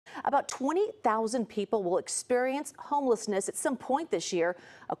About 20,000 people will experience homelessness at some point this year,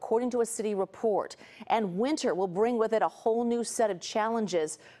 according to a city report. And winter will bring with it a whole new set of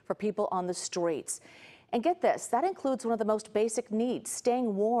challenges for people on the streets. And get this, that includes one of the most basic needs,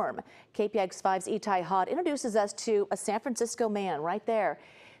 staying warm. KPIX 5's Itay Hod introduces us to a San Francisco man right there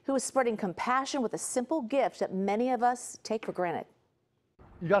who is spreading compassion with a simple gift that many of us take for granted.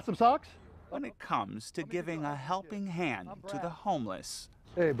 You got some socks? When it comes to giving a helping hand to the homeless,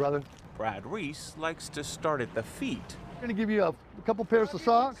 Hey, brother. Brad Reese likes to start at the feet I'm going to give you a couple pairs of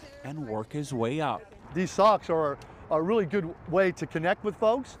socks. and work his way up. These socks are a really good way to connect with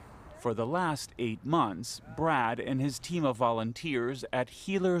folks. For the last 8 months, Brad and his team of volunteers at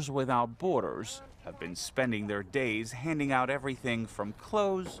Healers Without Borders have been spending their days handing out everything from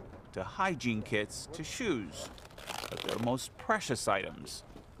clothes to hygiene kits to shoes. But their most precious items,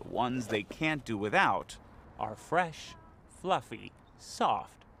 the ones they can't do without, are fresh, fluffy,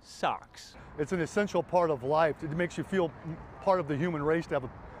 soft socks. It's an essential part of life. It makes you feel part of the human race to have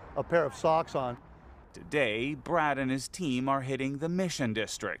a pair of socks on. Today, Brad and his team are hitting the Mission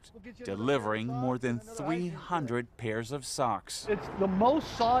District, delivering more than 300 pairs of socks. It's the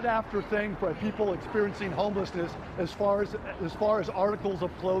most sought after thing for people experiencing homelessness as far as articles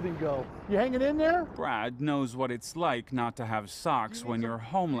of clothing go. You hanging in there? Brad knows what it's like not to have socks when you're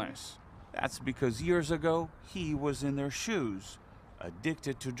homeless. That's because years ago, he was in their shoes,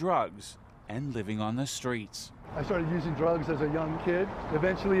 addicted to drugs, and living on the streets. I started using drugs as a young kid.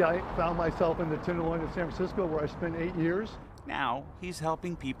 Eventually, I found myself in the Tenderloin of San Francisco, where I spent 8 years. Now, he's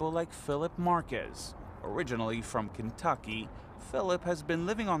helping people like Philip Marquez. Originally from Kentucky, Philip has been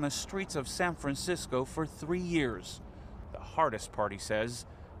living on the streets of San Francisco for 3 years. The hardest part, he says,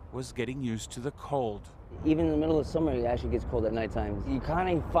 was getting used to the cold. Even in the middle of summer, it actually gets cold at nighttime. You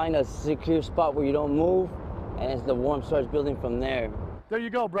kind of find a secure spot where you don't move, and as the warmth starts building from there. There you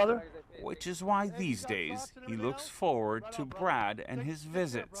go, brother. Which is why these days he looks forward to Brad and his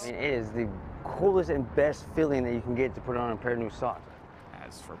visits. It is the coolest and best feeling that you can get to put on a pair of new socks.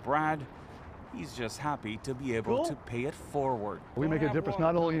 As for Brad, he's just happy to be able to pay it forward. We make a difference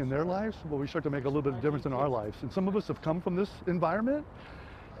not only in their lives, but we start to make a little bit of difference in our lives. And some of us have come from this environment,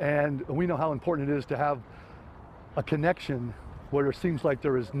 and we know how important it is to have a connection where it seems like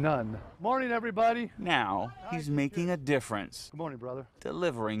there is none. Morning, everybody. Now he's making a difference. Good morning, brother.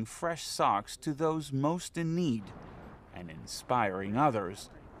 Delivering fresh socks to those most in need and inspiring others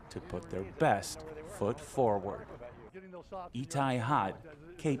to put their best foot forward. Itay Hod,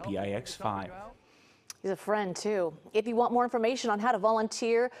 KPIX 5. He's a friend, too. If you want more information on how to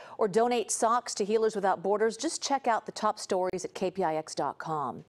volunteer or donate socks to Healers Without Borders, just check out the top stories at KPIX.com.